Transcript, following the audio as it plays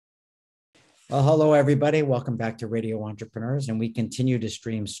Well, hello, everybody. Welcome back to Radio Entrepreneurs. And we continue to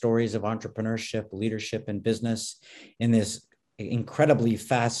stream stories of entrepreneurship, leadership, and business in this incredibly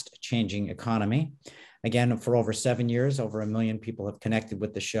fast changing economy. Again, for over 7 years, over 1 million people have connected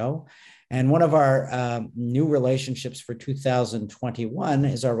with the show. And one of our new relationships for 2021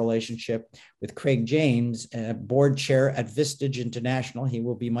 is our relationship with Craig James, board chair at Vistage International. He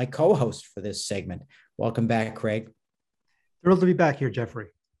will be my co-host for this segment. Welcome back, Craig. Thrilled to be back here, Jeffrey.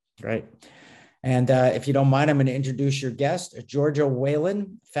 Great. And if you don't mind, I'm going to introduce your guest, Georgia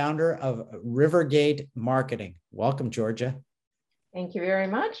Whalen, founder of Rivergate Marketing. Welcome, Georgia. Thank you very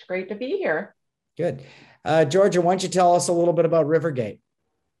much. Great to be here. Good. Georgia, why don't you tell us a little bit about Rivergate?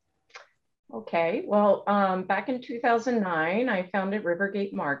 Okay. Well, back in 2009, I founded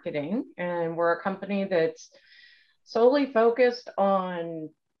Rivergate Marketing, and we're a company that's solely focused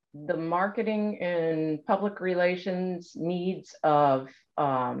on the marketing and public relations needs of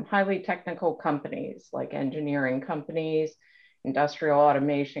highly technical companies like engineering companies, industrial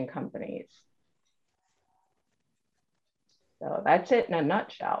automation companies. So that's it in a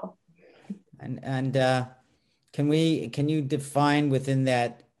nutshell. And can you define within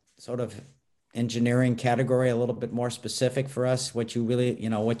that sort of engineering category a little bit more specific for us, what you really,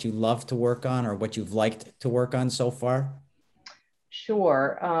 what you love to work on or what you've liked to work on so far?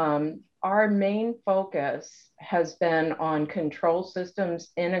 Sure. Our main focus has been on control systems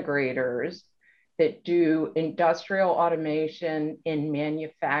integrators that do industrial automation in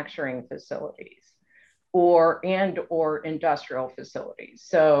manufacturing facilities or industrial facilities.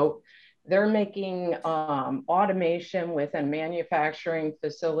 So they're making automation with a manufacturing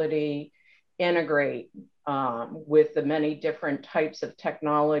facility integrate with the many different types of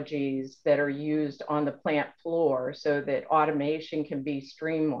technologies that are used on the plant floor so that automation can be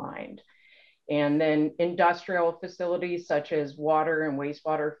streamlined. And then industrial facilities such as water and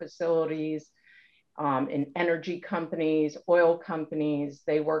wastewater facilities, and energy companies, oil companies,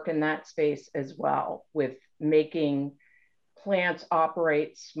 they work in that space as well with making plants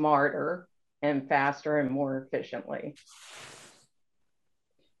operate smarter and faster and more efficiently.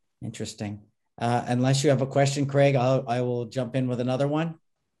 Interesting. Unless you have a question, Craig, I will jump in with another one.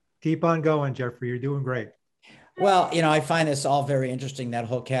 Keep on going, Jeffrey. You're doing great. Well, I find this all very interesting, that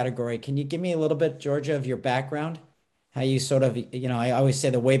whole category. Can you give me a little bit, Georgia, of your background? How you sort of, I always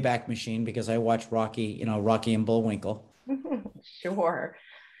say the Wayback Machine because I watch Rocky, Rocky and Bullwinkle. Sure.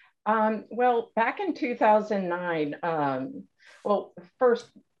 Well, back in 2009, well, first,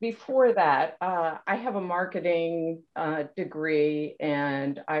 before that, I have a marketing degree,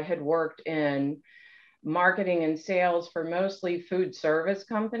 and I had worked in marketing and sales for mostly food service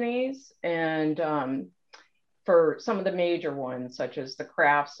companies and for some of the major ones, such as the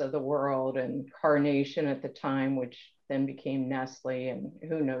Crafts of the world and Carnation at the time, which then became Nestle, and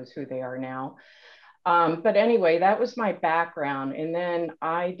who knows who they are now. But anyway, that was my background. And then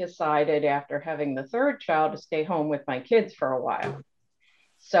I decided after having the third child to stay home with my kids for a while.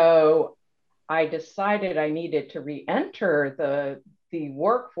 So I decided I needed to re-enter the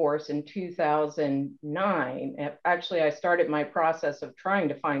workforce in 2009. Actually, I started my process of trying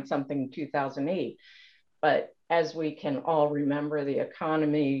to find something in 2008. But as we can all remember, the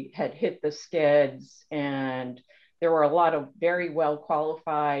economy had hit the skids, and there were a lot of very well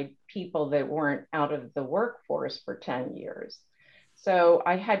qualified people that weren't out of the workforce for 10 years. So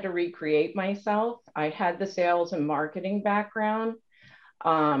I had to recreate myself. I had the sales and marketing background.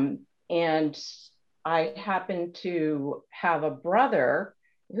 And I happened to have a brother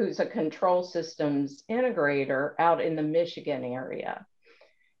who's a control systems integrator out in the Michigan area.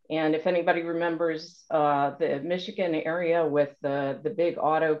 And if anybody remembers the Michigan area with the big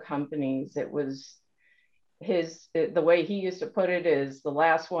auto companies, it was the way he used to put it is the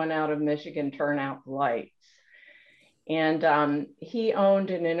last one out of Michigan turn out the lights. And he owned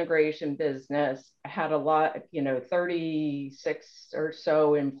an integration business, had a lot, 36 or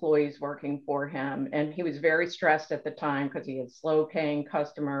so employees working for him. And he was very stressed at the time because he had slow paying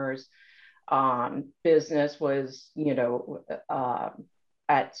customers. Business was,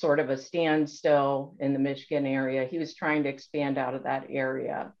 at sort of a standstill in the Michigan area. He was trying to expand out of that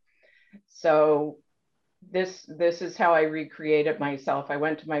area. So this is how I recreated myself. I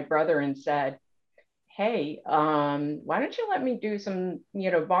went to my brother and said, hey, why don't you let me do some,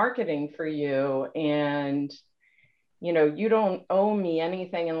 marketing for you? And, you don't owe me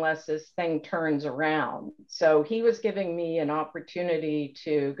anything unless this thing turns around. So he was giving me an opportunity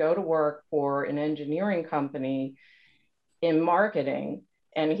to go to work for an engineering company in marketing,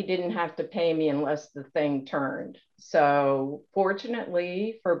 and he didn't have to pay me unless the thing turned. So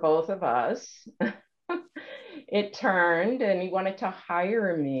fortunately for both of us, it turned and he wanted to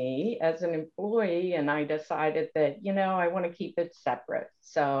hire me as an employee. And I decided that, I want to keep it separate.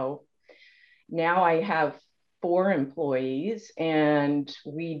 So now I have 4 employees and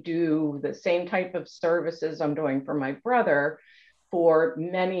we do the same type of services I'm doing for my brother for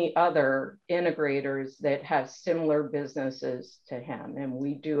many other integrators that have similar businesses to him. And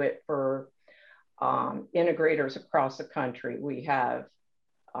we do it for integrators across the country. We have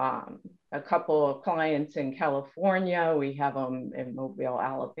a couple of clients in California. We have them in Mobile,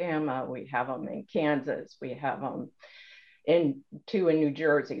 Alabama. We have them in Kansas. We have them in 2 in New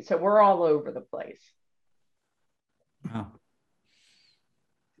Jersey. So we're all over the place. Wow.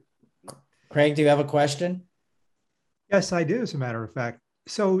 Craig, do you have a question? Yes, I do, as a matter of fact.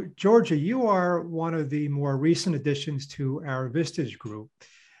 So, Georgia, you are one of the more recent additions to our Vistage group.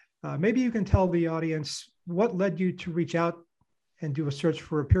 Maybe you can tell the audience what led you to reach out and do a search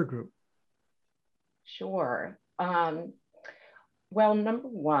for a peer group. Sure. Well, number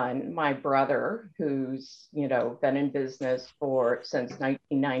one, my brother, who's been in business since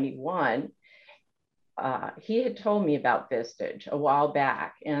 1991, he had told me about Vistage a while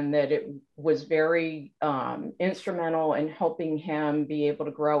back, and that it was very instrumental in helping him be able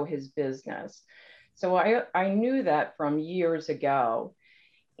to grow his business. So I knew that from years ago,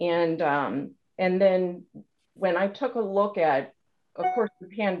 and then when I took a look at, of course, the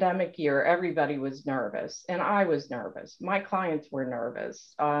pandemic year, everybody was nervous, and I was nervous. My clients were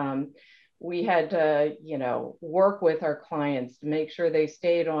nervous. We had to, work with our clients to make sure they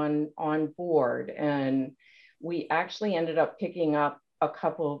stayed on board. And we actually ended up picking up a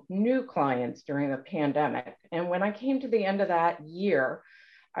couple of new clients during the pandemic. And when I came to the end of that year,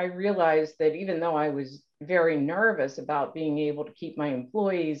 I realized that even though I was very nervous about being able to keep my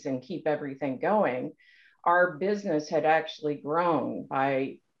employees and keep everything going, our business had actually grown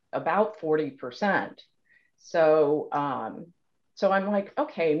by about 40%. So I'm like,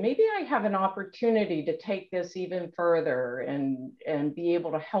 okay, maybe I have an opportunity to take this even further and be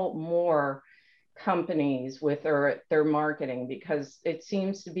able to help more companies with their marketing, because it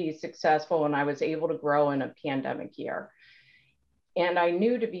seems to be successful and I was able to grow in a pandemic year. And I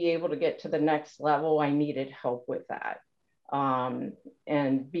knew to be able to get to the next level, I needed help with that,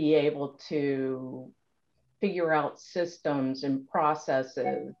 and be able to figure out systems and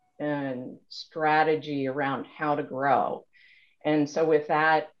processes and strategy around how to grow. And so with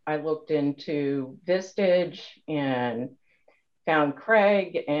that, I looked into Vistage and found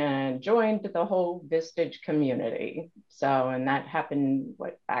Craig and joined the whole Vistage community. So, and that happened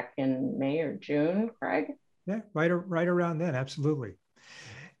back in May or June, Craig? Yeah, right around then, absolutely.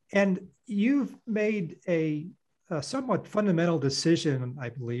 And you've made a somewhat fundamental decision, I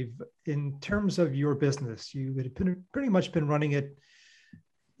believe, in terms of your business. You had pretty much been running it,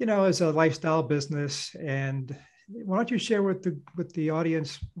 as a lifestyle business. And why don't you share with the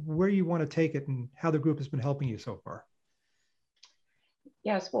audience where you want to take it and how the group has been helping you so far?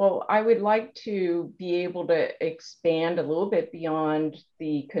 Yes, well, I would like to be able to expand a little bit beyond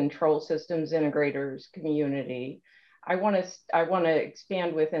the control systems integrators community. I want to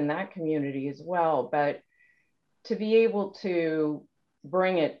expand within that community as well, but to be able to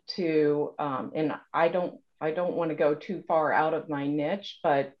bring it to, and I don't want to go too far out of my niche,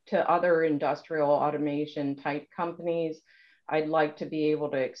 but to other industrial automation type companies, I'd like to be able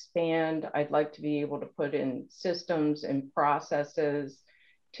to expand. I'd like to be able to put in systems and processes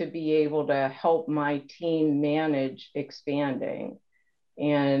to be able to help my team manage expanding.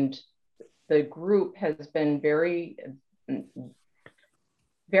 And the group has been very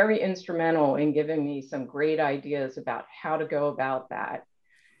instrumental in giving me some great ideas about how to go about that,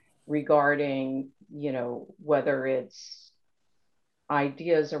 regarding, whether it's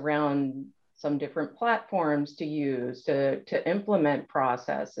ideas around some different platforms to use to implement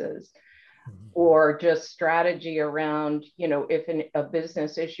processes, or just strategy around, if a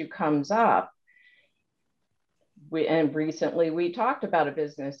business issue comes up. And recently we talked about a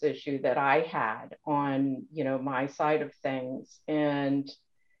business issue that I had on, my side of things. And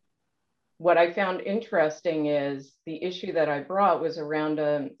what I found interesting is the issue that I brought was around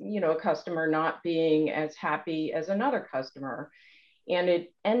a customer not being as happy as another customer. And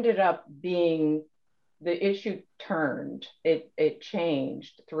it ended up being, the issue turned, it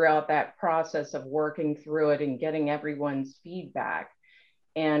changed throughout that process of working through it and getting everyone's feedback.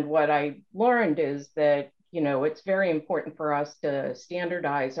 And what I learned is that, it's very important for us to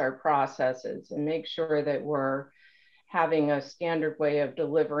standardize our processes and make sure that we're having a standard way of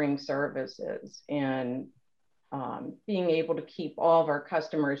delivering services, and being able to keep all of our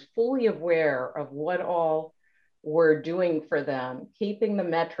customers fully aware of what all we're doing for them, keeping the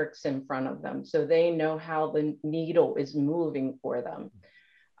metrics in front of them so they know how the needle is moving for them,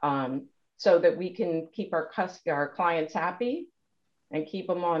 so that we can keep our clients happy and keep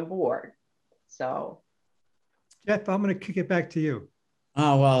them on board. So, Jeff, I'm going to kick it back to you.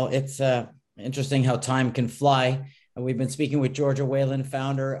 Oh, well, it's interesting how time can fly. We've been speaking with Georgia Whalen,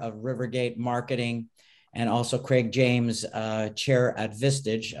 founder of Rivergate Marketing, and also Craig James, chair at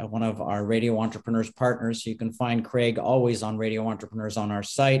Vistage, one of our Radio Entrepreneurs partners. So you can find Craig always on Radio Entrepreneurs on our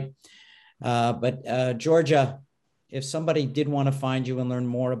site. But Georgia, if somebody did want to find you and learn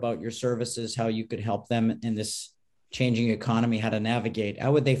more about your services, how you could help them in this changing economy, how to navigate,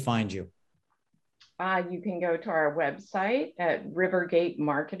 how would they find you? You can go to our website at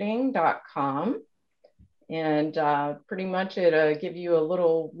rivergatemarketing.com. And pretty much it'll give you a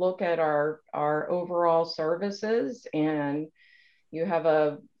little look at our overall services, and you have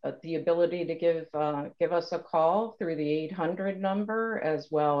the ability to give us a call through the 800 number, as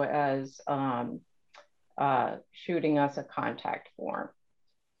well as shooting us a contact form.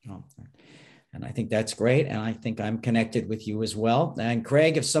 Oh, and I think that's great. And I think I'm connected with you as well. And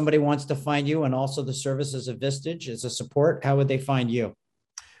Craig, if somebody wants to find you and also the services of Vistage as a support, how would they find you?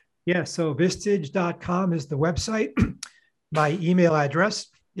 Yeah, so vistage.com is the website. My email address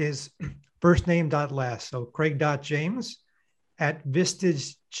is firstname.last. So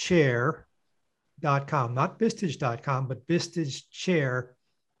craig.james@vistagechair.com, not vistage.com, but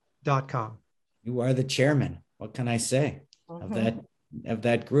vistagechair.com. You are the chairman. What can I say of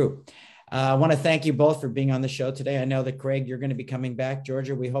that group? I want to thank you both for being on the show today. I know that Craig, you're going to be coming back.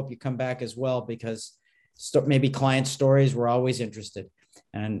 Georgia, we hope you come back as well, because maybe client stories, we're always interested.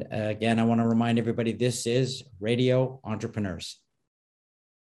 And again, I want to remind everybody, this is Radio Entrepreneurs.